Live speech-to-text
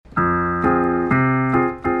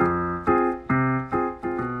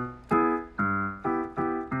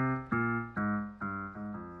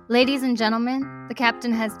Ladies and gentlemen, the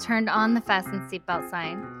captain has turned on the fasten seatbelt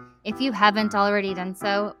sign. If you haven't already done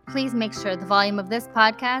so, please make sure the volume of this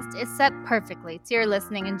podcast is set perfectly to your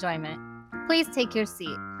listening enjoyment. Please take your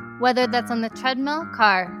seat, whether that's on the treadmill,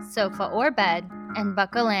 car, sofa, or bed, and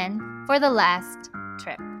buckle in for the last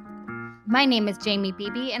trip. My name is Jamie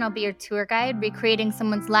Beebe, and I'll be your tour guide recreating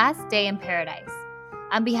someone's last day in paradise.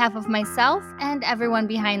 On behalf of myself and everyone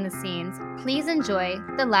behind the scenes, please enjoy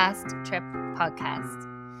the Last Trip podcast.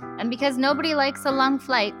 And because nobody likes a long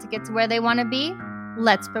flight to get to where they want to be,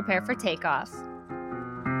 let's prepare for takeoff.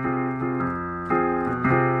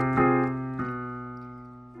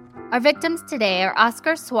 Our victims today are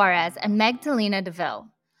Oscar Suarez and Magdalena DeVille.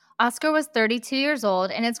 Oscar was 32 years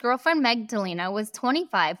old, and his girlfriend Magdalena was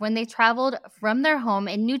 25 when they traveled from their home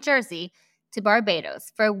in New Jersey to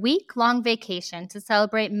Barbados for a week-long vacation to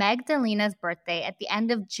celebrate Magdalena's birthday at the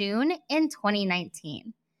end of June in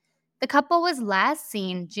 2019. The couple was last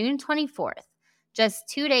seen June 24th, just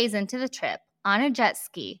 2 days into the trip, on a jet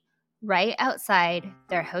ski right outside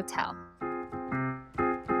their hotel.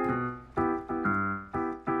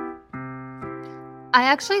 I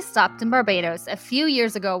actually stopped in Barbados a few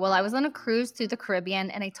years ago while I was on a cruise through the Caribbean,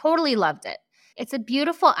 and I totally loved it. It's a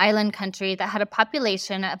beautiful island country that had a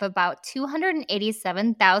population of about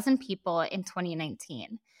 287,000 people in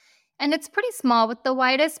 2019. And it's pretty small, with the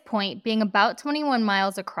widest point being about 21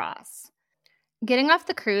 miles across. Getting off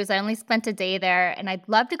the cruise, I only spent a day there, and I'd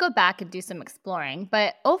love to go back and do some exploring.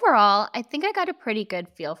 But overall, I think I got a pretty good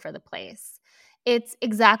feel for the place. It's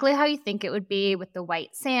exactly how you think it would be, with the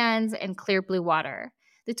white sands and clear blue water.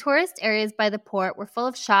 The tourist areas by the port were full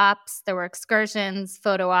of shops, there were excursions,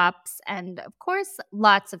 photo ops, and of course,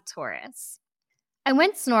 lots of tourists. I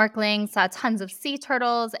went snorkeling, saw tons of sea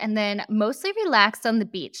turtles, and then mostly relaxed on the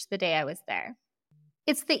beach the day I was there.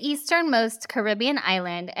 It's the easternmost Caribbean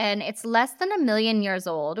island, and it's less than 1 million years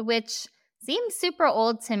old, which seems super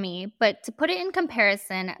old to me, but to put it in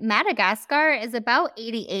comparison, Madagascar is about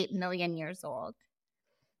 88 million years old.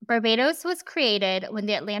 Barbados was created when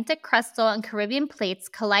the Atlantic crustal and Caribbean plates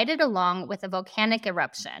collided along with a volcanic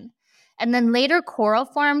eruption. And then later coral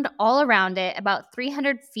formed all around it about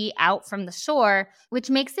 300 feet out from the shore,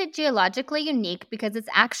 which makes it geologically unique because it's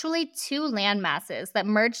actually two land masses that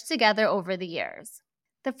merged together over the years.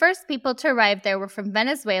 The first people to arrive there were from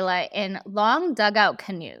Venezuela in long dugout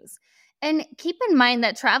canoes. And keep in mind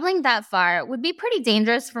that traveling that far would be pretty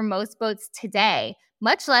dangerous for most boats today,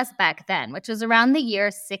 much less back then, which was around the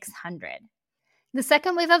year 600. The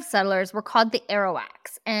second wave of settlers were called the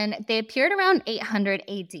Arawaks, and they appeared around 800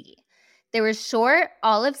 AD. They were short,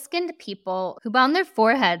 olive-skinned people who bound their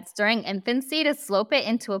foreheads during infancy to slope it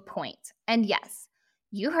into a point. And yes,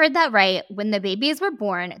 you heard that right. When the babies were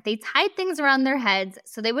born, they tied things around their heads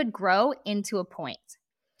so they would grow into a point.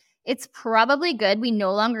 It's probably good we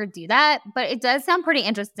no longer do that, but it does sound pretty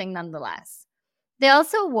interesting nonetheless. They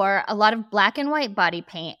also wore a lot of black and white body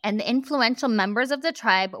paint, and the influential members of the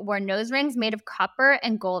tribe wore nose rings made of copper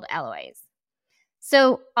and gold alloys.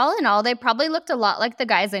 So all in all, they probably looked a lot like the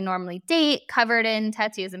guys I normally date, covered in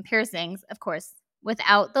tattoos and piercings, of course,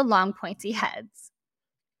 without the long pointy heads.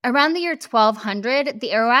 Around the year 1200,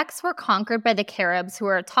 the Arawaks were conquered by the Caribs, who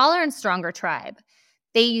were a taller and stronger tribe.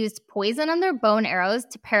 They used poison on their bow and arrows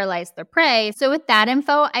to paralyze their prey, so with that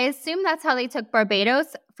info, I assume that's how they took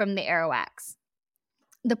Barbados from the Arawaks.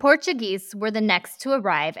 The Portuguese were the next to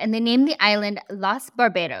arrive, and they named the island Los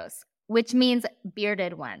Barbados, which means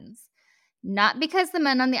bearded ones. Not because the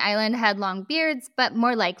men on the island had long beards, but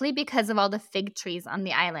more likely because of all the fig trees on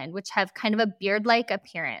the island, which have kind of a beard-like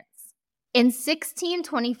appearance. In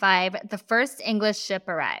 1625, the first English ship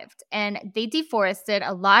arrived, and they deforested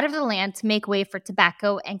a lot of the land to make way for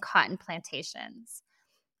tobacco and cotton plantations.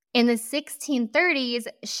 In the 1630s,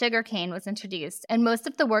 sugarcane was introduced, and most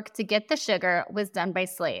of the work to get the sugar was done by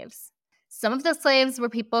slaves. Some of the slaves were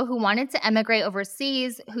people who wanted to emigrate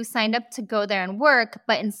overseas, who signed up to go there and work,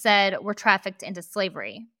 but instead were trafficked into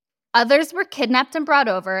slavery. Others were kidnapped and brought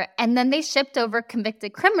over, and then they shipped over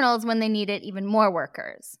convicted criminals when they needed even more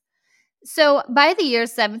workers. So by the year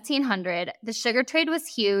 1700, the sugar trade was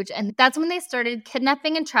huge, and that's when they started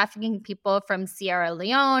kidnapping and trafficking people from Sierra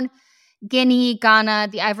Leone, Guinea, Ghana,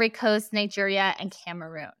 the Ivory Coast, Nigeria, and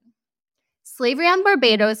Cameroon. Slavery on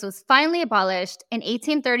Barbados was finally abolished in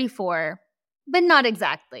 1834, but not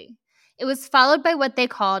exactly. It was followed by what they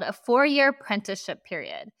called a 4-year apprenticeship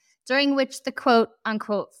period, during which the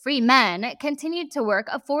quote-unquote free men continued to work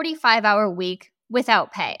a 45-hour week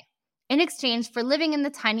without pay, in exchange for living in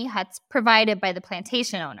the tiny huts provided by the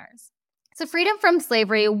plantation owners. So freedom from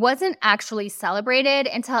slavery wasn't actually celebrated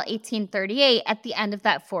until 1838 at the end of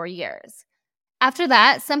that 4 years. After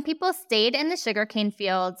that, some people stayed in the sugarcane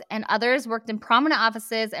fields and others worked in prominent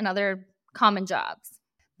offices and other common jobs.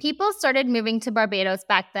 People started moving to Barbados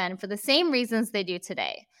back then for the same reasons they do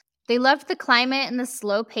today. They loved the climate and the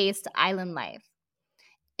slow-paced island life.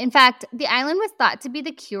 In fact, the island was thought to be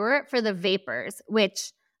the cure for the vapors,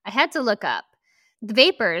 which I had to look up. The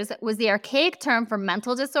vapors was the archaic term for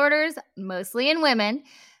mental disorders, mostly in women,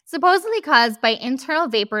 supposedly caused by internal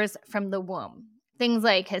vapors from the womb. Things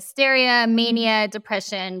like hysteria, mania,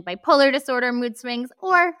 depression, bipolar disorder, mood swings,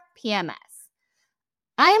 or PMS.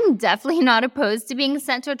 I am definitely not opposed to being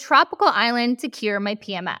sent to a tropical island to cure my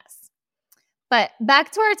PMS. But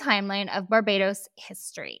back to our timeline of Barbados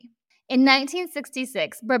history. In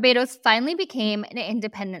 1966, Barbados finally became an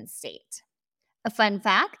independent state. A fun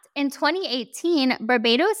fact, in 2018,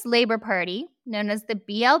 Barbados Labour Party, known as the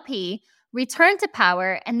BLP, returned to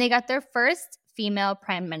power and they got their first female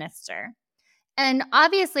prime minister. And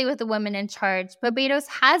obviously with a woman in charge, Barbados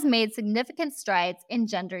has made significant strides in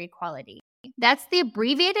gender equality. That's the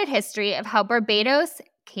abbreviated history of how Barbados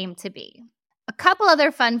came to be. A couple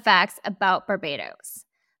other fun facts about Barbados.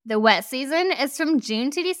 The wet season is from June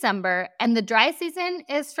to December, and the dry season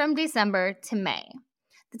is from December to May.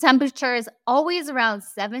 The temperature is always around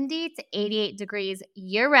 70 to 88 degrees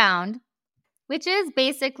year-round, which is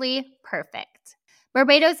basically perfect.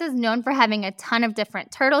 Barbados is known for having a ton of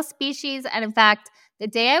different turtle species, and in fact, the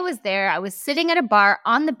day I was there, I was sitting at a bar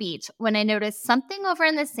on the beach when I noticed something over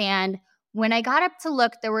in the sand. When I got up to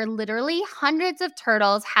look, there were literally hundreds of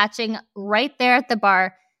turtles hatching right there at the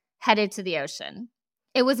bar, headed to the ocean.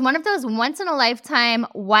 It was one of those once-in-a-lifetime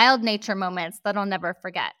wild nature moments that I'll never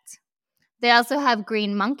forget. They also have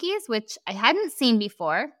green monkeys, which I hadn't seen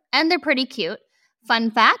before, and they're pretty cute.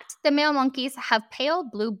 Fun fact, the male monkeys have pale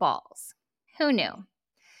blue balls. Who knew?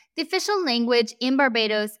 The official language in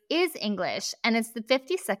Barbados is English, and it's the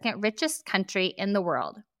 52nd richest country in the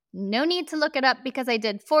world. No need to look it up because I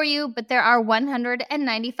did for you, but there are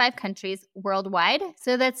 195 countries worldwide,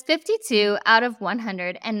 so that's 52 out of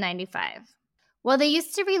 195. While they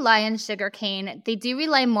used to rely on sugarcane, they do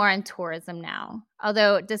rely more on tourism now.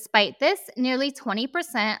 Although, despite this, nearly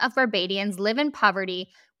 20% of Barbadians live in poverty,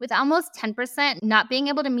 with almost 10% not being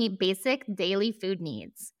able to meet basic daily food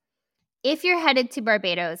needs. If you're headed to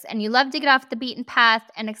Barbados and you love to get off the beaten path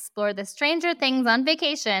and explore the stranger things on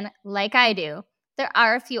vacation, like I do, there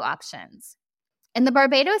are a few options. In the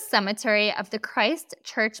Barbados Cemetery of the Christ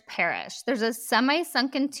Church Parish, there's a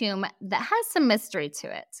semi-sunken tomb that has some mystery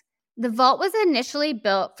to it. The vault was initially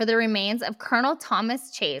built for the remains of Colonel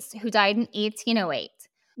Thomas Chase, who died in 1808.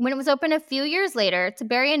 When it was opened a few years later to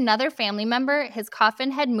bury another family member, his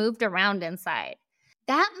coffin had moved around inside.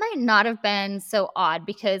 That might not have been so odd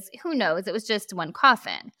because, who knows, it was just one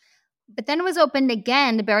coffin. But then it was opened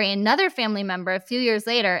again to bury another family member a few years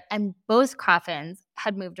later, and both coffins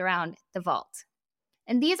had moved around the vault.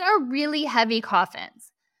 And these are really heavy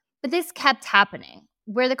coffins. But this kept happening,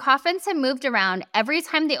 where the coffins had moved around every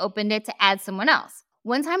time they opened it to add someone else.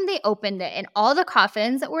 One time they opened it, and all the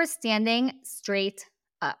coffins were standing straight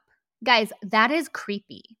up. Guys, that is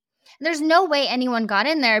creepy. There's no way anyone got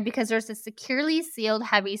in there because there's a securely sealed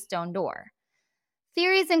heavy stone door.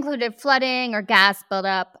 Theories included flooding or gas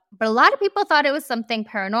buildup, but a lot of people thought it was something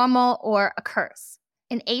paranormal or a curse.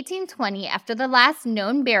 In 1820, after the last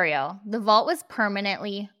known burial, the vault was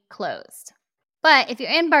permanently closed. But if you're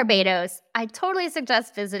in Barbados, I totally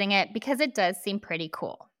suggest visiting it because it does seem pretty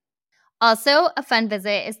cool. Also, a fun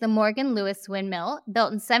visit is the Morgan Lewis Windmill,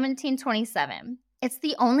 built in 1727. It's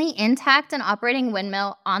the only intact and operating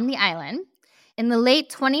windmill on the island. In the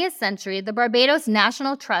late 20th century, the Barbados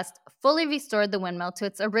National Trust fully restored the windmill to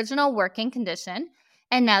its original working condition,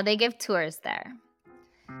 and now they give tours there.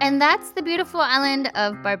 And that's the beautiful island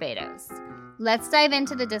of Barbados. Let's dive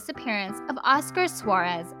into the disappearance of Oscar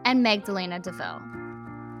Suarez and Magdalena DeVille.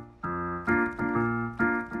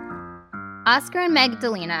 Oscar and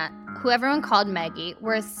Magdalena, who everyone called Maggie,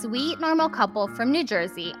 were a sweet, normal couple from New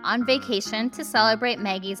Jersey on vacation to celebrate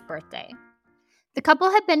Maggie's birthday. The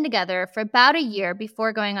couple had been together for about a year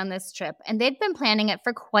before going on this trip, and they'd been planning it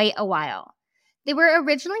for quite a while. They were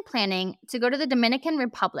originally planning to go to the Dominican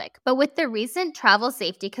Republic, but with the recent travel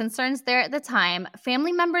safety concerns there at the time,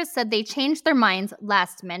 family members said they changed their minds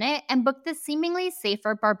last minute and booked the seemingly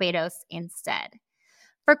safer Barbados instead.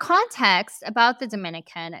 For context about the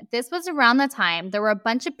Dominican, this was around the time there were a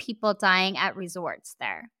bunch of people dying at resorts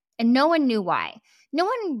there, and no one knew why. No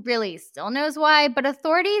one really still knows why, but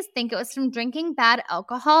authorities think it was from drinking bad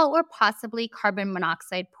alcohol or possibly carbon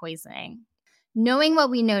monoxide poisoning. Knowing what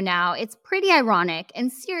we know now, it's pretty ironic and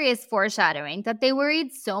serious foreshadowing that they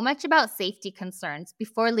worried so much about safety concerns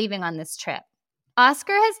before leaving on this trip.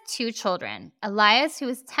 Oscar has 2 children, Elias, who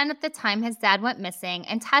was 10 at the time his dad went missing,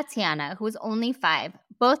 and Tatiana, who was only 5,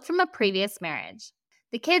 both from a previous marriage.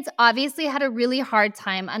 The kids obviously had a really hard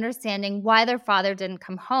time understanding why their father didn't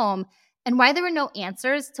come home and why there were no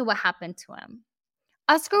answers to what happened to him.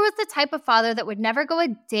 Oscar was the type of father that would never go a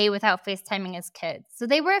day without FaceTiming his kids, so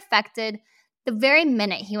they were affected the very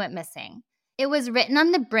minute he went missing. It was written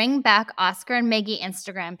on the Bring Back Oscar and Maggie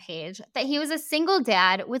Instagram page that he was a single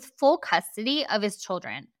dad with full custody of his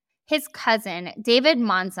children. His cousin, David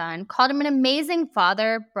Monzon, called him an amazing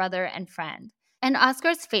father, brother, and friend. And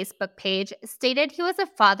Oscar's Facebook page stated he was a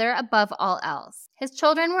father above all else. His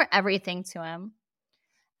children were everything to him.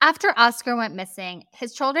 After Oscar went missing,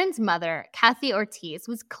 his children's mother, Kathy Ortiz,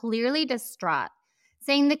 was clearly distraught,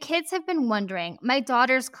 saying, "The kids have been wondering. My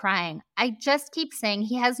daughter's crying. I just keep saying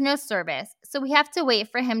he has no service, so we have to wait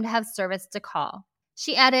for him to have service to call."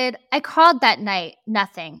 She added, "I called that night.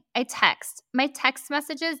 Nothing. I text. My text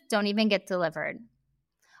messages don't even get delivered."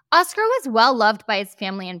 Oscar was well loved by his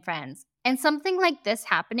family and friends, and something like this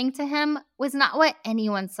happening to him was not what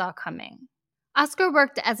anyone saw coming. Oscar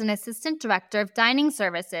worked as an assistant director of dining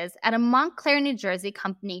services at a Montclair, New Jersey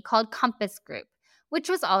company called Compass Group, which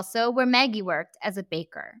was also where Maggie worked as a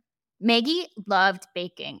baker. Maggie loved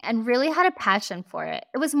baking and really had a passion for it.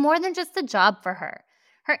 It was more than just a job for her.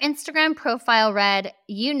 Her Instagram profile read,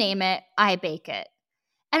 "You name it, I bake it."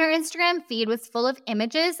 And her Instagram feed was full of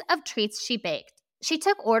images of treats she baked. She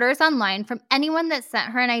took orders online from anyone that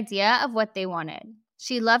sent her an idea of what they wanted.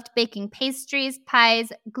 She loved baking pastries,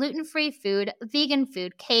 pies, gluten-free food, vegan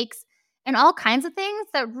food, cakes, and all kinds of things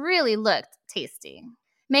that really looked tasty.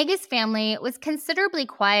 Maggie's family was considerably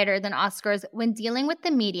quieter than Oscar's when dealing with the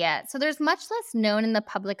media, so there's much less known in the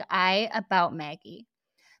public eye about Maggie.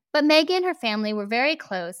 But Maggie and her family were very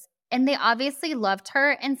close, and they obviously loved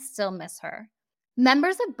her and still miss her.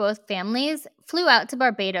 Members of both families flew out to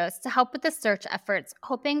Barbados to help with the search efforts,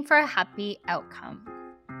 hoping for a happy outcome.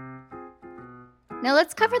 Now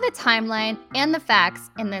let's cover the timeline and the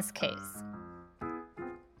facts in this case.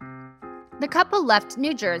 The couple left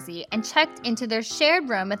New Jersey and checked into their shared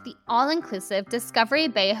room at the all-inclusive Discovery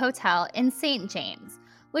Bay Hotel in St. James,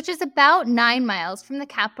 which is about 9 miles from the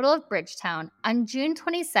capital of Bridgetown, on June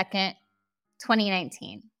 22nd,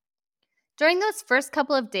 2019. During those first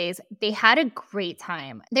couple of days, they had a great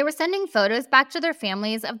time. They were sending photos back to their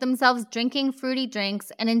families of themselves drinking fruity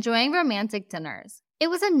drinks and enjoying romantic dinners. It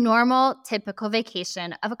was a normal, typical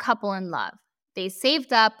vacation of a couple in love. They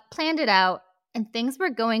saved up, planned it out, and things were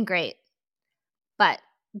going great. But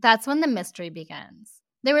that's when the mystery begins.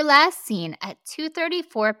 They were last seen at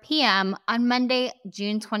 2:34 p.m. on Monday,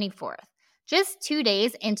 June 24th, just 2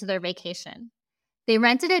 days into their vacation. They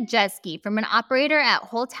rented a jet ski from an operator at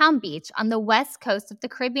Holetown Beach on the west coast of the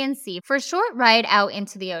Caribbean Sea for a short ride out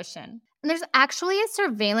into the ocean. And there's actually a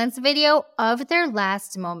surveillance video of their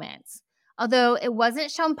last moments, although it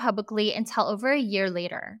wasn't shown publicly until over a year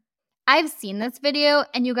later. I've seen this video,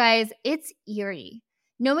 and you guys, it's eerie.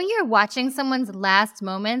 Knowing you're watching someone's last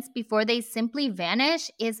moments before they simply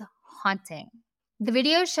vanish is haunting. The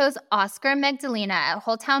video shows Oscar and Magdalena at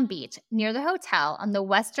Holetown Beach, near the hotel on the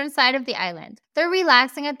western side of the island. They're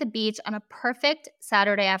relaxing at the beach on a perfect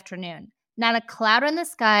Saturday afternoon. Not a cloud in the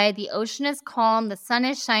sky, the ocean is calm, the sun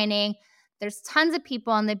is shining, there's tons of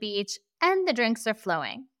people on the beach, and the drinks are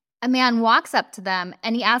flowing. A man walks up to them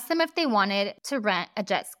and he asks them if they wanted to rent a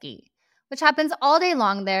jet ski, which happens all day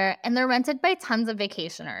long there, and they're rented by tons of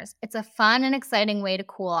vacationers. It's a fun and exciting way to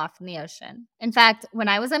cool off in the ocean. In fact, when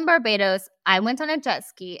I was in Barbados, I went on a jet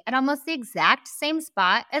ski at almost the exact same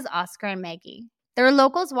spot as Oscar and Maggie. There are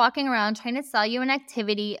locals walking around trying to sell you an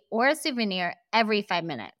activity or a souvenir every 5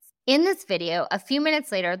 minutes. In this video, a few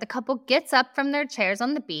minutes later, the couple gets up from their chairs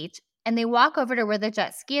on the beach and they walk over to where the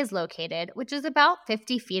jet ski is located, which is about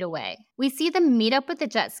 50 feet away. We see them meet up with the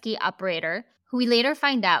jet ski operator, who we later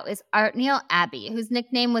find out is Artneil Abbey, whose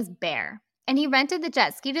nickname was Bear. And he rented the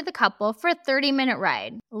jet ski to the couple for a 30-minute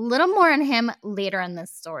ride. A little more on him later in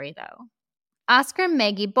this story, though. Oscar and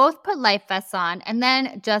Maggie both put life vests on, and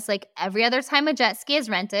then, just like every other time a jet ski is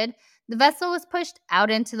rented, the vessel was pushed out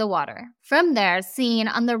into the water. From there, seen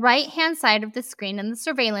on the right-hand side of the screen in the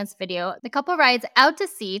surveillance video, the couple rides out to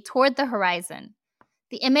sea toward the horizon.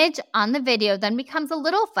 The image on the video then becomes a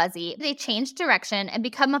little fuzzy. They change direction and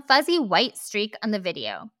become a fuzzy white streak on the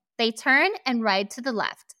video. They turn and ride to the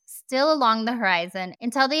left, still along the horizon,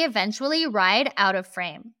 until they eventually ride out of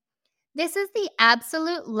frame. This is the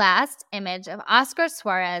absolute last image of Oscar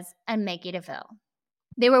Suarez and Maggie DeVille.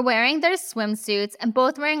 They were wearing their swimsuits and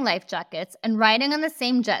both wearing life jackets and riding on the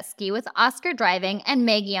same jet ski with Oscar driving and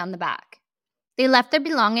Maggie on the back. They left their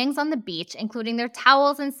belongings on the beach, including their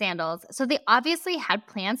towels and sandals, so they obviously had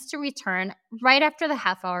plans to return right after the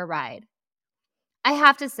half-hour ride. I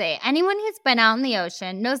have to say, anyone who's been out in the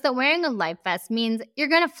ocean knows that wearing a life vest means you're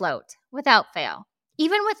going to float without fail.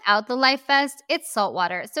 Even without the life vest, it's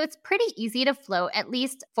saltwater, so it's pretty easy to float, at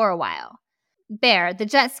least for a while. Bear, the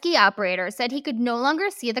jet ski operator, said he could no longer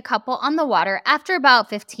see the couple on the water after about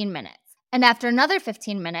 15 minutes. And after another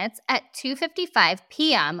 15 minutes, at 2:55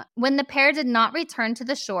 p.m., when the pair did not return to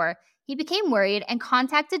the shore, he became worried and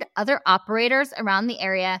contacted other operators around the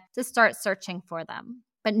area to start searching for them.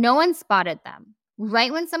 But no one spotted them.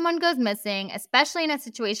 Right when someone goes missing, especially in a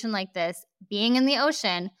situation like this, being in the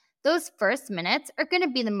ocean, those first minutes are going to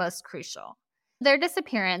be the most crucial. Their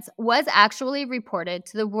disappearance was actually reported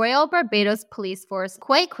to the Royal Barbados Police Force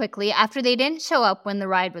quite quickly after they didn't show up when the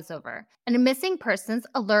ride was over, and a missing persons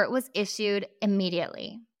alert was issued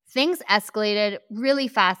immediately. Things escalated really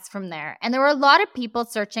fast from there, and there were a lot of people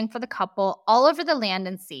searching for the couple all over the land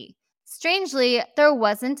and sea. Strangely, there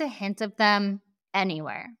wasn't a hint of them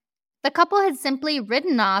anywhere. The couple had simply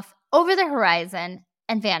ridden off over the horizon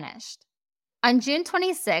and vanished. On June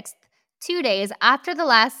 26th, 2 days after the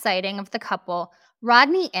last sighting of the couple,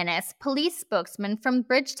 Rodney Innes, police spokesman from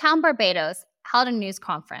Bridgetown, Barbados, held a news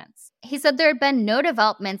conference. He said there had been no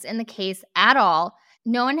developments in the case at all.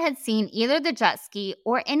 No one had seen either the jet ski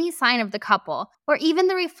or any sign of the couple, or even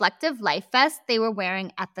the reflective life vest they were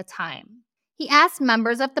wearing at the time. He asked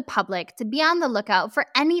members of the public to be on the lookout for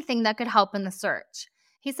anything that could help in the search.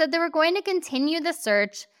 He said they were going to continue the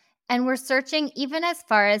search and were searching even as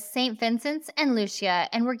far as St. Vincent's and Lucia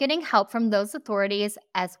and were getting help from those authorities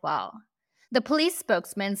as well. The police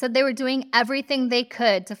spokesman said they were doing everything they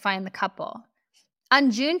could to find the couple. On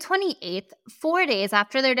June 28th, 4 days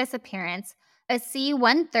after their disappearance, a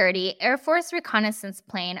C-130 Air Force reconnaissance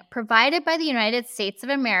plane provided by the United States of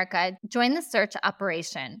America joined the search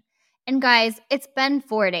operation. And guys, it's been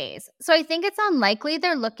 4 days, so I think it's unlikely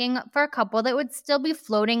they're looking for a couple that would still be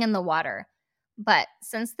floating in the water. But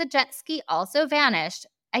since the jet ski also vanished,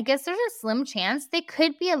 I guess there's a slim chance they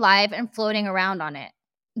could be alive and floating around on it.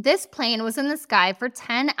 This plane was in the sky for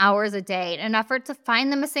 10 hours a day in an effort to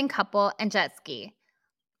find the missing couple and jet ski.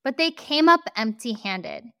 But they came up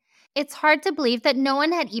empty-handed. It's hard to believe that no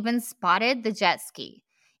one had even spotted the jet ski.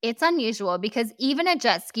 It's unusual because even a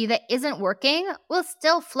jet ski that isn't working will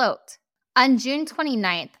still float. On June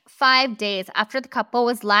 29th, 5 days after the couple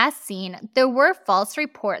was last seen, there were false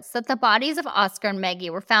reports that the bodies of Oscar and Maggie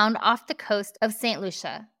were found off the coast of St.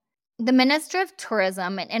 Lucia. The Minister of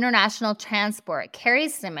Tourism and International Transport, Kerry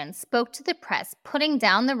Simmons, spoke to the press, putting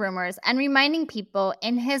down the rumors and reminding people,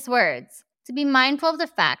 in his words, to be mindful of the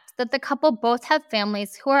fact that the couple both have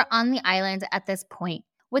families who are on the island at this point.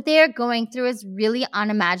 What they are going through is really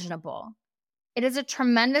unimaginable. It is a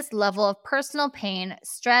tremendous level of personal pain,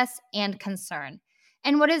 stress, and concern.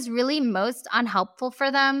 And what is really most unhelpful for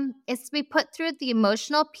them is to be put through the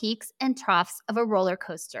emotional peaks and troughs of a roller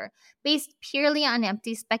coaster, based purely on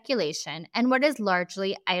empty speculation and what is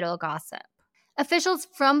largely idle gossip. Officials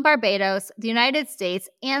from Barbados, the United States,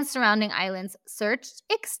 and surrounding islands searched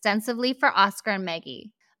extensively for Oscar and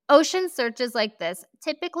Maggie. Ocean searches like this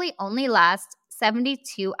typically only last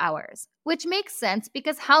 72 hours, which makes sense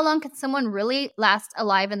because how long can someone really last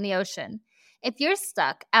alive in the ocean? If you're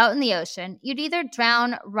stuck out in the ocean, you'd either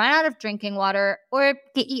drown, run out of drinking water, or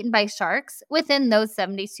get eaten by sharks within those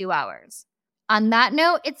 72 hours. On that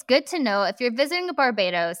note, it's good to know if you're visiting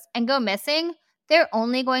Barbados and go missing, they're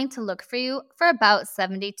only going to look for you for about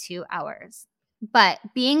 72 hours. But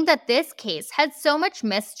being that this case had so much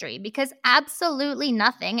mystery because absolutely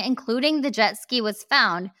nothing, including the jet ski, was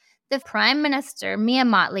found, the Prime Minister, Mia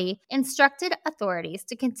Mottley, instructed authorities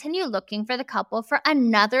to continue looking for the couple for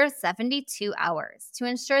another 72 hours to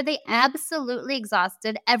ensure they absolutely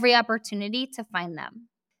exhausted every opportunity to find them.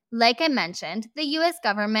 Like I mentioned, the U.S.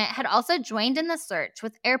 government had also joined in the search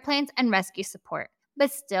with airplanes and rescue support, but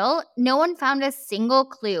still, no one found a single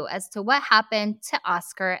clue as to what happened to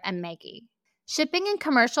Oscar and Maggie. Shipping and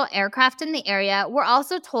commercial aircraft in the area were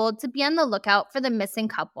also told to be on the lookout for the missing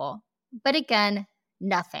couple, but again,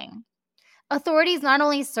 nothing. Authorities not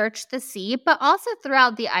only searched the sea, but also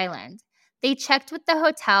throughout the island. They checked with the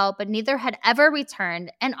hotel, but neither had ever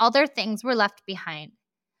returned, and all their things were left behind.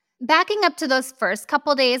 Backing up to those first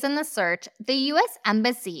couple days in the search, the U.S.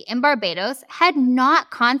 Embassy in Barbados had not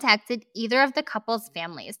contacted either of the couple's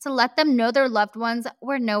families to let them know their loved ones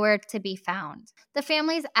were nowhere to be found. The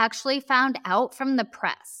families actually found out from the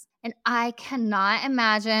press, and I cannot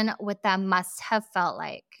imagine what that must have felt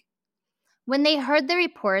like. When they heard the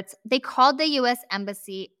reports, they called the U.S.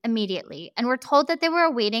 Embassy immediately and were told that they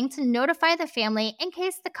were waiting to notify the family in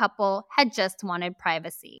case the couple had just wanted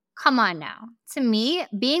privacy. Come on now. To me,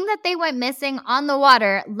 being that they went missing on the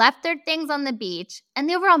water, left their things on the beach, and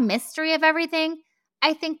the overall mystery of everything,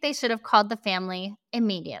 I think they should have called the family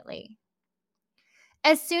immediately.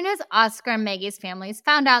 As soon as Oscar and Maggie's families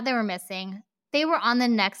found out they were missing, they were on the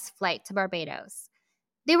next flight to Barbados.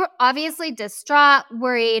 They were obviously distraught,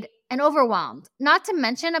 worried, and overwhelmed, not to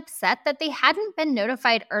mention upset that they hadn't been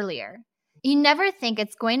notified earlier. You never think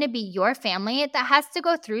it's going to be your family that has to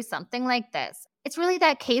go through something like this. It's really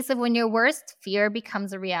that case of when your worst fear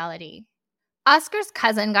becomes a reality. Oscar's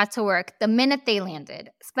cousin got to work the minute they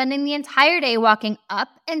landed, spending the entire day walking up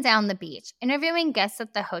and down the beach, interviewing guests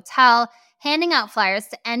at the hotel, handing out flyers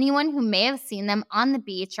to anyone who may have seen them on the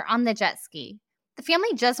beach or on the jet ski. The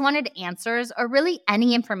family just wanted answers or really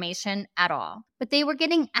any information at all, but they were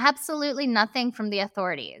getting absolutely nothing from the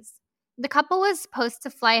authorities. The couple was supposed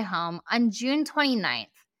to fly home on June 29th,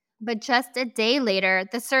 but just a day later,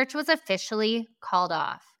 the search was officially called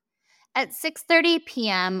off. At 6:30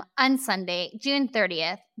 p.m. on Sunday, June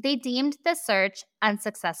 30th, they deemed the search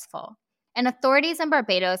unsuccessful, and authorities in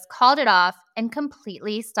Barbados called it off and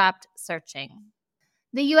completely stopped searching.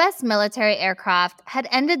 The U.S. military aircraft had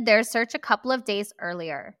ended their search a couple of days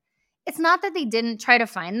earlier. It's not that they didn't try to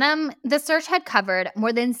find them. The search had covered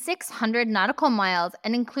more than 600 nautical miles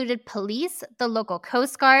and included police, the local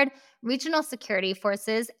Coast Guard, regional security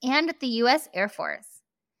forces, and the U.S. Air Force.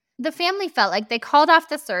 The family felt like they called off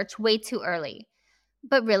the search way too early.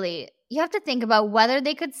 But really, you have to think about whether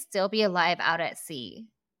they could still be alive out at sea.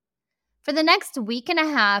 For the next week and a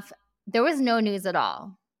half, there was no news at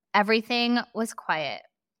all. Everything was quiet.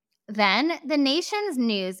 Then, the nation's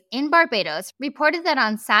news in Barbados reported that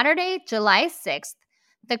on Saturday, July 6th,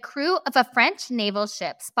 the crew of a French naval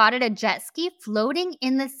ship spotted a jet ski floating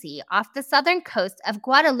in the sea off the southern coast of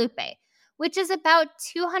Guadeloupe, which is about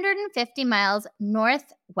 250 miles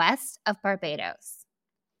northwest of Barbados.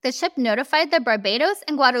 The ship notified the Barbados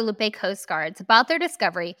and Guadeloupe Coast Guards about their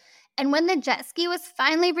discovery, and when the jet ski was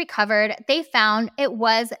finally recovered, they found it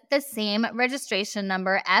was the same registration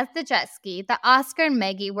number as the jet ski that Oscar and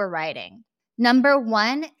Maggie were riding, number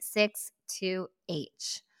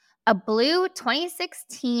 162H, a blue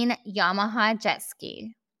 2016 Yamaha jet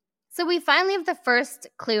ski. So we finally have the first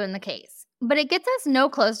clue in the case, but it gets us no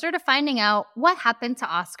closer to finding out what happened to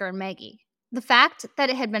Oscar and Maggie. The fact that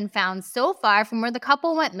it had been found so far from where the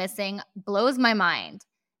couple went missing blows my mind,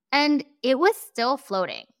 and it was still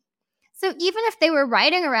floating. So even if they were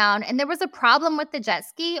riding around and there was a problem with the jet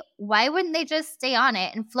ski, why wouldn't they just stay on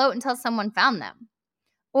it and float until someone found them?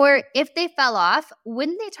 Or if they fell off,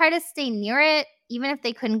 wouldn't they try to stay near it even if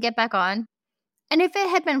they couldn't get back on? And if it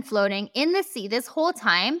had been floating in the sea this whole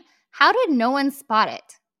time, how did no one spot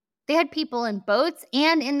it? They had people in boats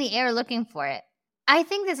and in the air looking for it. I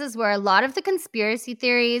think this is where a lot of the conspiracy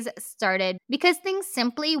theories started because things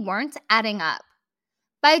simply weren't adding up.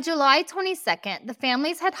 By July 22nd, the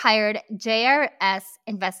families had hired JRS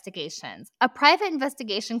Investigations, a private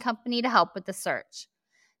investigation company to help with the search.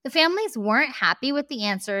 The families weren't happy with the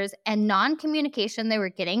answers and non-communication they were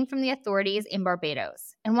getting from the authorities in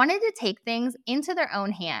Barbados and wanted to take things into their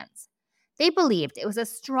own hands. They believed it was a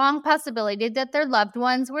strong possibility that their loved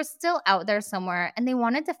ones were still out there somewhere and they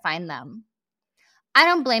wanted to find them. I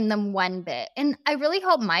don't blame them one bit, and I really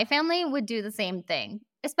hope my family would do the same thing,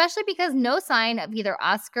 especially because no sign of either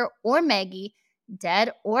Oscar or Maggie,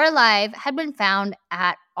 dead or alive, had been found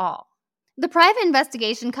at all. The private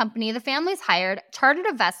investigation company the families hired chartered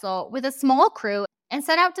a vessel with a small crew and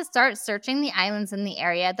set out to start searching the islands in the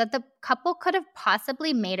area that the couple could have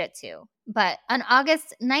possibly made it to. But on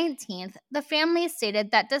August 19th, the family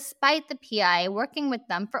stated that despite the PI working with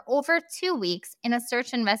them for over 2 weeks in a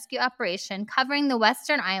search and rescue operation covering the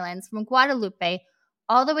western islands from Guadeloupe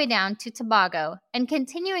all the way down to Tobago, and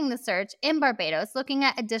continuing the search in Barbados looking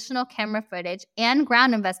at additional camera footage and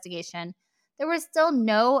ground investigation, there were still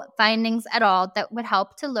no findings at all that would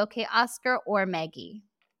help to locate Oscar or Maggie.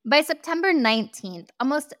 By September 19th,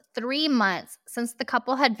 almost 3 months since the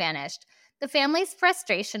couple had vanished, the family's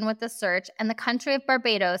frustration with the search and the country of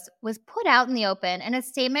Barbados was put out in the open in a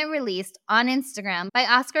statement released on Instagram by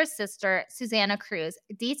Oscar's sister, Susanna Cruz,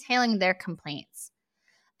 detailing their complaints.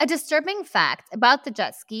 A disturbing fact about the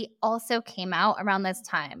jet ski also came out around this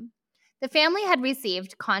time. The family had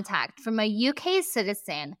received contact from a UK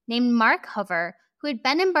citizen named Mark Hoover who had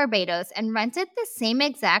been in Barbados and rented the same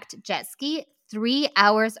exact jet ski 3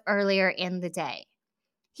 hours earlier in the day.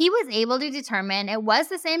 He was able to determine it was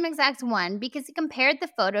the same exact one because he compared the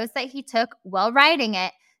photos that he took while riding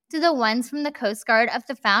it to the ones from the Coast Guard of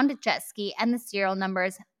the found jet ski, and the serial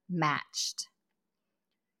numbers matched.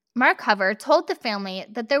 Mark Hover told the family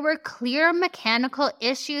that there were clear mechanical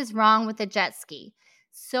issues wrong with the jet ski,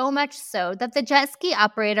 so much so that the jet ski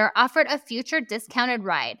operator offered a future discounted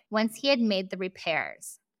ride once he had made the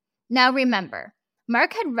repairs. Now remember,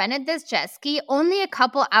 Mark had rented this jet ski only a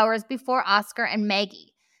couple hours before Oscar and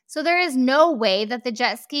Maggie, so there is no way that the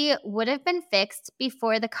jet ski would have been fixed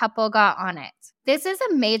before the couple got on it. This is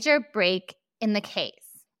a major break in the case.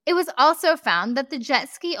 It was also found that the jet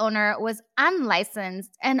ski owner was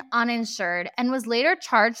unlicensed and uninsured and was later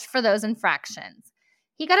charged for those infractions.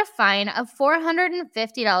 He got a fine of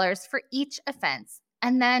 $450 for each offense,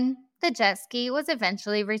 and then the jet ski was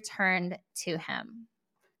eventually returned to him.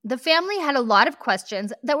 The family had a lot of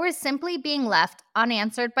questions that were simply being left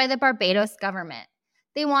unanswered by the Barbados government.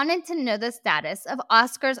 They wanted to know the status of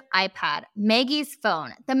Oscar's iPad, Maggie's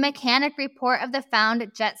phone, the mechanic report of the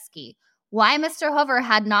found jet ski, why Mr. Hover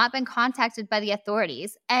had not been contacted by the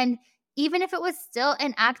authorities, and even if it was still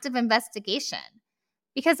an active investigation,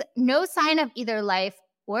 because no sign of either life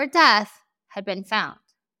or death had been found.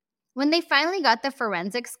 When they finally got the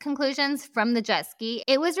forensics conclusions from the jet ski,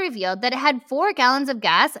 it was revealed that it had 4 gallons of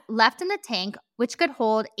gas left in the tank, which could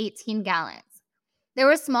hold 18 gallons. There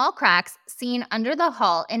were small cracks seen under the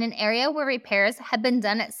hull in an area where repairs had been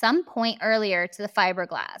done at some point earlier to the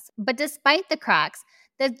fiberglass. But despite the cracks,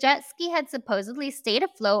 the jet ski had supposedly stayed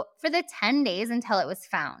afloat for the 10 days until it was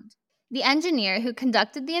found. The engineer who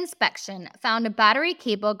conducted the inspection found a battery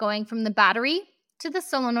cable going from the battery to the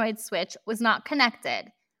solenoid switch was not connected.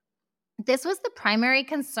 This was the primary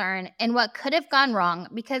concern in what could have gone wrong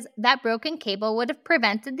because that broken cable would have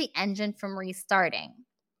prevented the engine from restarting.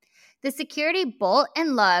 The security bolt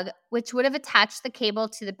and lug, which would have attached the cable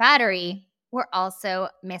to the battery, were also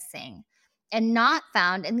missing and not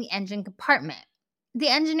found in the engine compartment. The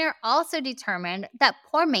engineer also determined that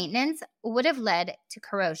poor maintenance would have led to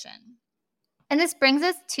corrosion. And this brings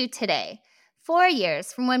us to today, 4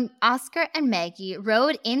 years from when Oscar and Maggie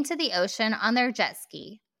rode into the ocean on their jet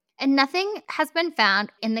ski. And nothing has been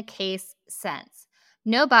found in the case since.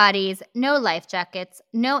 No bodies, no life jackets,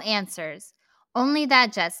 no answers. Only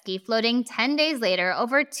that jet ski floating 10 days later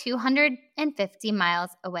over 250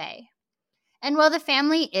 miles away. And while the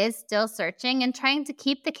family is still searching and trying to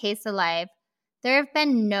keep the case alive, there have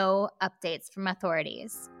been no updates from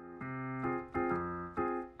authorities.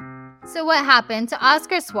 So what happened to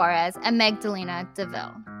Oscar Suarez and Magdalena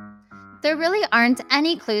DeVille? There really aren't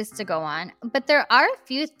any clues to go on, but there are a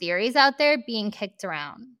few theories out there being kicked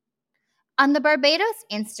around. On the Barbados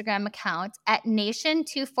Instagram account at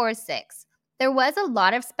Nation246, there was a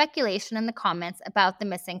lot of speculation in the comments about the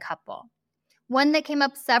missing couple. One that came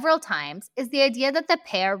up several times is the idea that the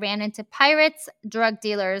pair ran into pirates, drug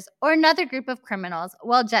dealers, or another group of criminals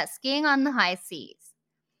while jet skiing on the high seas.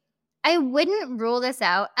 I wouldn't rule this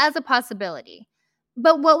out as a possibility,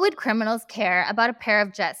 but what would criminals care about a pair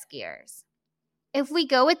of jet skiers? If we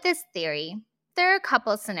go with this theory, there are a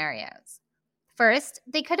couple scenarios. First,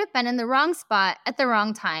 they could have been in the wrong spot at the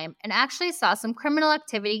wrong time and actually saw some criminal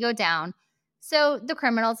activity go down, so the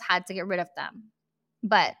criminals had to get rid of them.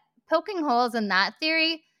 But poking holes in that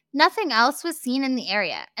theory, nothing else was seen in the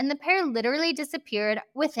area, and the pair literally disappeared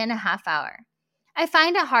within a half hour. I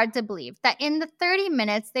find it hard to believe that in the 30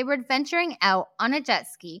 minutes they were venturing out on a jet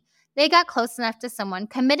ski, they got close enough to someone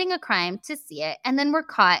committing a crime to see it and then were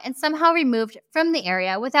caught and somehow removed from the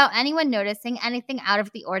area without anyone noticing anything out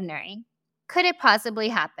of the ordinary. Could it possibly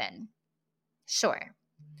happen? Sure.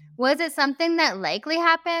 Was it something that likely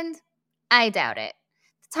happened? I doubt it.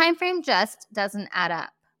 The time frame just doesn't add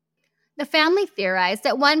up. The family theorized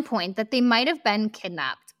at one point that they might have been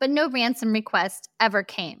kidnapped, but no ransom request ever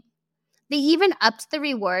came. They even upped the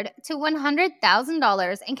reward to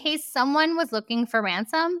 $100,000 in case someone was looking for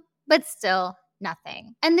ransom, but still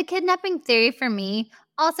nothing. And the kidnapping theory for me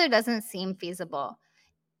also doesn't seem feasible.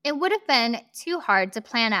 It would have been too hard to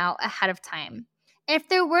plan out ahead of time. If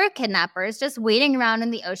there were kidnappers just waiting around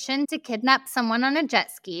in the ocean to kidnap someone on a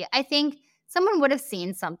jet ski, I think someone would have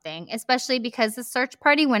seen something, especially because the search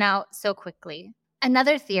party went out so quickly.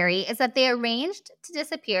 Another theory is that they arranged to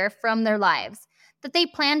disappear from their lives, that they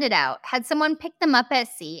planned it out, had someone pick them up at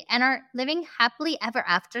sea, and are living happily ever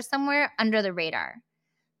after somewhere under the radar.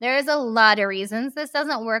 There is a lot of reasons this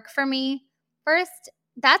doesn't work for me. First,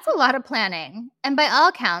 that's a lot of planning, and by all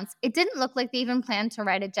accounts, it didn't look like they even planned to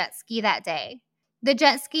ride a jet ski that day. The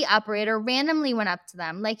jet ski operator randomly went up to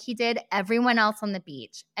them like he did everyone else on the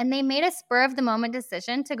beach, and they made a spur-of-the-moment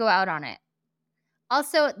decision to go out on it.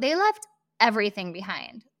 Also, they left everything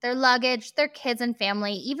behind. Their luggage, their kids and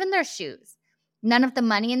family, even their shoes. None of the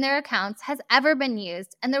money in their accounts has ever been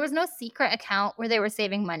used, and there was no secret account where they were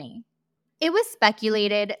saving money. It was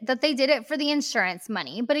speculated that they did it for the insurance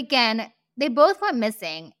money, but again, they both went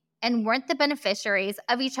missing and weren't the beneficiaries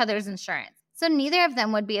of each other's insurance, so neither of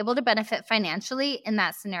them would be able to benefit financially in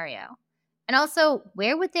that scenario. And also,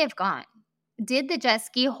 where would they have gone? Did the jet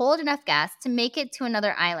ski hold enough gas to make it to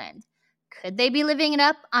another island? Could they be living it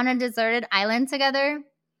up on a deserted island together?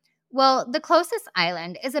 Well, the closest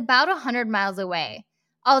island is about 100 miles away,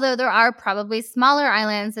 although there are probably smaller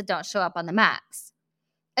islands that don't show up on the maps.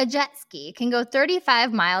 A jet ski can go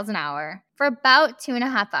 35 miles an hour for about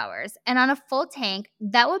 2.5 hours, and on a full tank,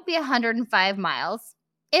 that would be 105 miles,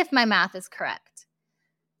 if my math is correct.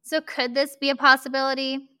 So could this be a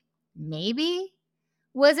possibility? Maybe.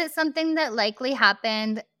 Was it something that likely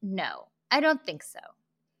happened? No, I don't think so.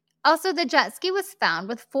 Also, the jet ski was found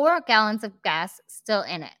with 4 gallons of gas still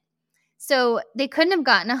in it. So they couldn't have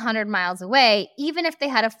gotten 100 miles away, even if they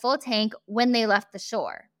had a full tank when they left the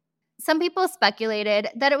shore. Some people speculated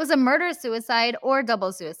that it was a murder-suicide or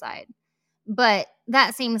double suicide, but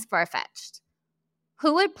that seems far-fetched.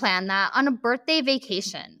 Who would plan that on a birthday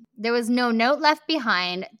vacation? There was no note left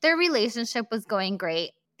behind, their relationship was going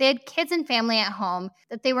great, they had kids and family at home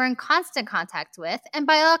that they were in constant contact with, and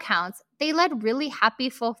by all accounts, they led really happy,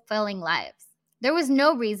 fulfilling lives. There was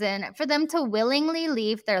no reason for them to willingly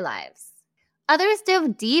leave their lives. Others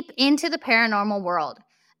dove deep into the paranormal world.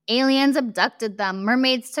 Aliens abducted them,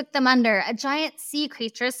 mermaids took them under, a giant sea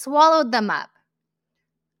creature swallowed them up.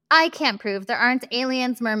 I can't prove there aren't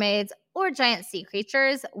aliens, mermaids, or giant sea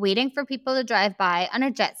creatures waiting for people to drive by on a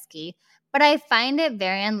jet ski, but I find it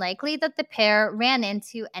very unlikely that the pair ran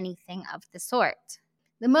into anything of the sort.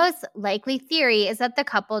 The most likely theory is that the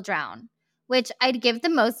couple drowned, which I'd give the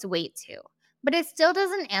most weight to, but it still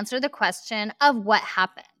doesn't answer the question of what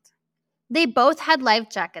happened. They both had life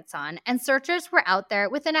jackets on, and searchers were out there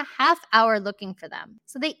within a half hour looking for them,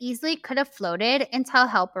 so they easily could have floated until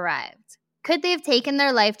help arrived. Could they have taken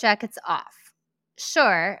their life jackets off?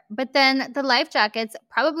 Sure, but then the life jackets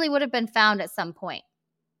probably would have been found at some point.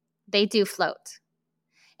 They do float.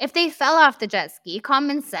 If they fell off the jet ski,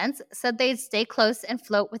 common sense said they'd stay close and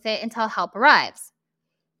float with it until help arrives.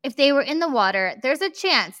 If they were in the water, there's a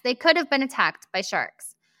chance they could have been attacked by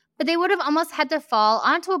sharks. But they would have almost had to fall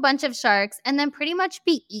onto a bunch of sharks and then pretty much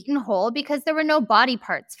be eaten whole because there were no body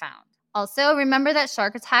parts found. Also, remember that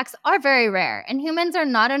shark attacks are very rare, and humans are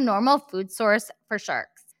not a normal food source for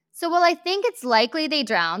sharks. So while I think it's likely they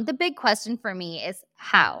drowned, the big question for me is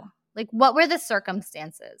how? What were the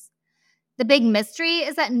circumstances? The big mystery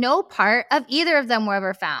is that no part of either of them were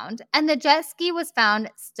ever found, and the jet ski was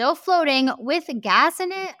found still floating with gas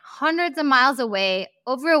in it hundreds of miles away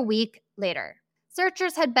over a week later.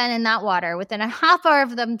 Searchers had been in that water within a half hour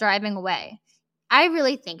of them driving away. I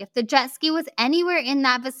really think if the jet ski was anywhere in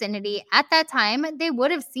that vicinity at that time, they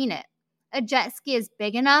would have seen it. A jet ski is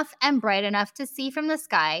big enough and bright enough to see from the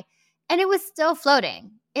sky, and it was still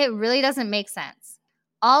floating. It really doesn't make sense.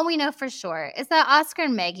 All we know for sure is that Oscar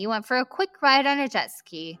and Maggie went for a quick ride on a jet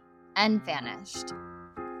ski and vanished.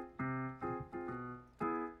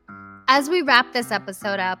 As we wrap this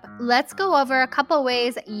episode up, let's go over a couple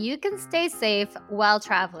ways you can stay safe while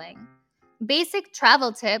traveling. Basic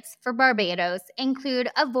travel tips for Barbados include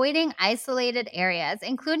avoiding isolated areas,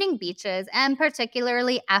 including beaches, and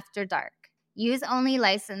particularly after dark. Use only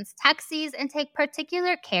licensed taxis and take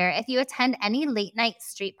particular care if you attend any late-night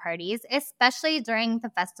street parties, especially during the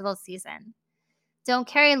festival season. Don't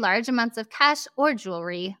carry large amounts of cash or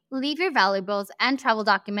jewelry. Leave your valuables and travel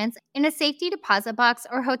documents in a safety deposit box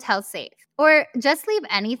or hotel safe. Or just leave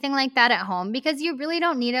anything like that at home because you really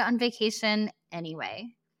don't need it on vacation anyway.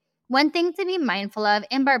 One thing to be mindful of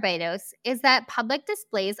in Barbados is that public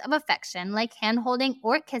displays of affection like hand-holding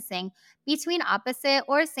or kissing between opposite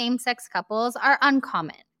or same-sex couples are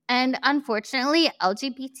uncommon. And unfortunately,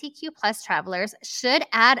 LGBTQ+ travelers should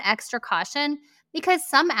add extra caution because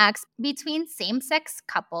some acts between same-sex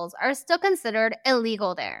couples are still considered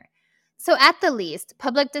illegal there. So at the least,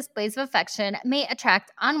 public displays of affection may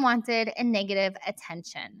attract unwanted and negative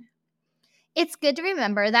attention. It's good to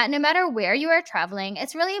remember that no matter where you are traveling,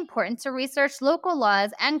 it's really important to research local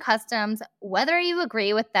laws and customs, whether you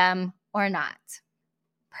agree with them or not.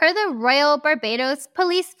 Per the Royal Barbados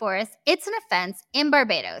Police Force, it's an offense in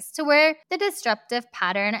Barbados to wear the disruptive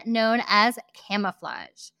pattern known as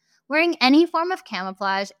camouflage. Wearing any form of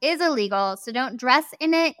camouflage is illegal, so don't dress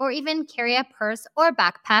in it or even carry a purse or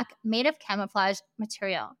backpack made of camouflage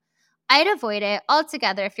material. I'd avoid it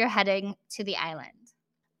altogether if you're heading to the island.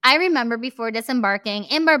 I remember before disembarking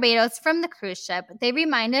in Barbados from the cruise ship, they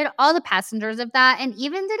reminded all the passengers of that and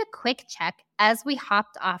even did a quick check as we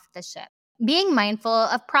hopped off the ship. Being mindful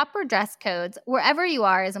of proper dress codes wherever you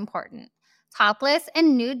are is important. Topless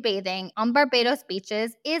and nude bathing on Barbados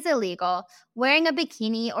beaches is illegal. Wearing a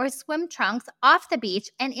bikini or swim trunks off the beach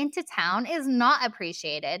and into town is not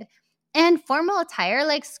appreciated. And formal attire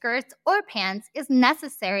like skirts or pants is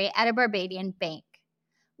necessary at a Barbadian bank.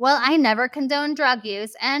 While I never condone drug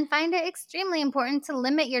use and find it extremely important to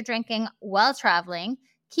limit your drinking while traveling,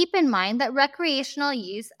 keep in mind that recreational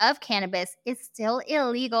use of cannabis is still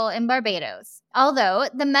illegal in Barbados, although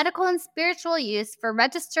the medical and spiritual use for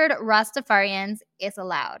registered Rastafarians is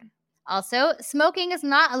allowed. Also, smoking is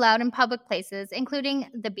not allowed in public places, including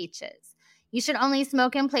the beaches. You should only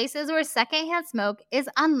smoke in places where secondhand smoke is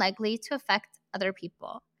unlikely to affect other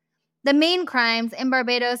people. The main crimes in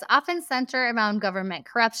Barbados often center around government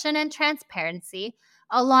corruption and transparency,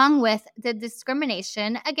 along with the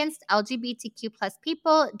discrimination against LGBTQ+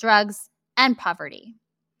 people, drugs, and poverty.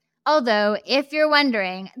 Although, if you're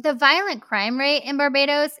wondering, the violent crime rate in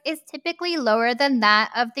Barbados is typically lower than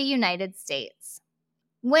that of the United States.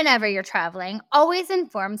 Whenever you're traveling, always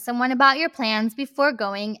inform someone about your plans before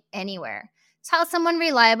going anywhere. Tell someone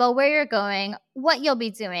reliable where you're going, what you'll be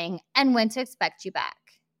doing, and when to expect you back.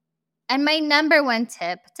 And my number one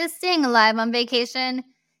tip to staying alive on vacation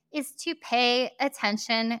is to pay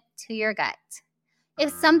attention to your gut.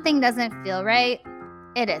 If something doesn't feel right,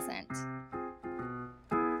 it isn't.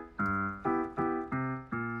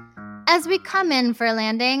 As we come in for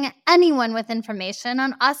landing, anyone with information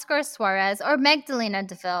on Oscar Suarez or Magdalena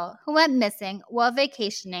who went missing while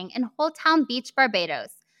vacationing in Holetown Beach,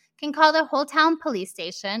 Barbados, can call the Holetown Police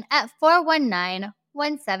Station at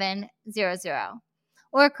 419-1700.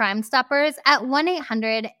 Or Crime Stoppers at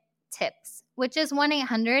 1-800-TIPS, which is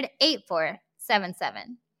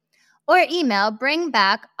 1-800-8477. Or email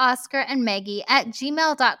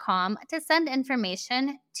bringbackoscarandmaggie@gmail.com to send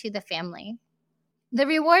information to the family. The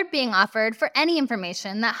reward being offered for any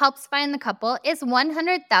information that helps find the couple is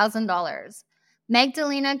 $100,000.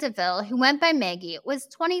 Magdalena DeVille, who went by Maggie, was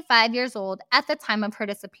 25 years old at the time of her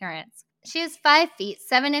disappearance. She is 5 feet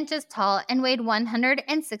 7 inches tall and weighed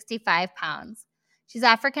 165 pounds. She's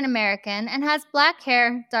African American and has black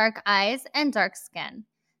hair, dark eyes, and dark skin.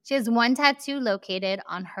 She has one tattoo located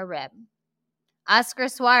on her rib. Oscar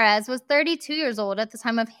Suarez was 32 years old at the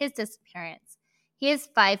time of his disappearance. He is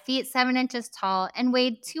 5 feet 7 inches tall and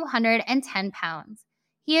weighed 210 pounds.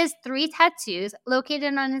 He has 3 tattoos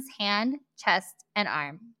located on his hand, chest, and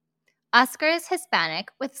arm. Oscar is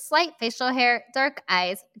Hispanic with slight facial hair, dark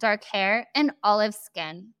eyes, dark hair, and olive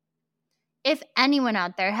skin. If anyone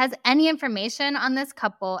out there has any information on this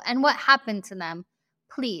couple and what happened to them,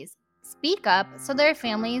 please speak up so their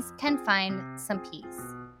families can find some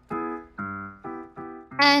peace.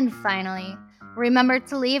 And finally, remember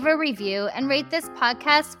to leave a review and rate this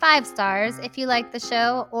podcast 5 stars if you like the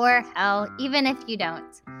show, or hell, even if you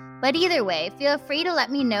don't. But either way, feel free to let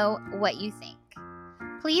me know what you think.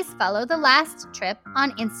 Please follow The Last Trip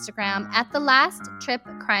on Instagram at The Last Trip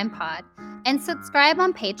Crime Pod and subscribe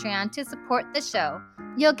on Patreon to support the show.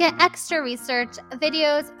 You'll get extra research,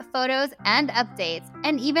 videos, photos, and updates,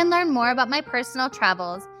 and even learn more about my personal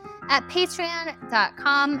travels at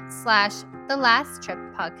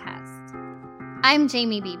patreon.com/thelasttrippodcast. I'm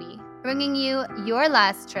Jamie Beebe, bringing you your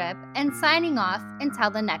last trip and signing off until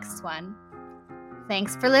the next one.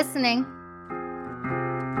 Thanks for listening.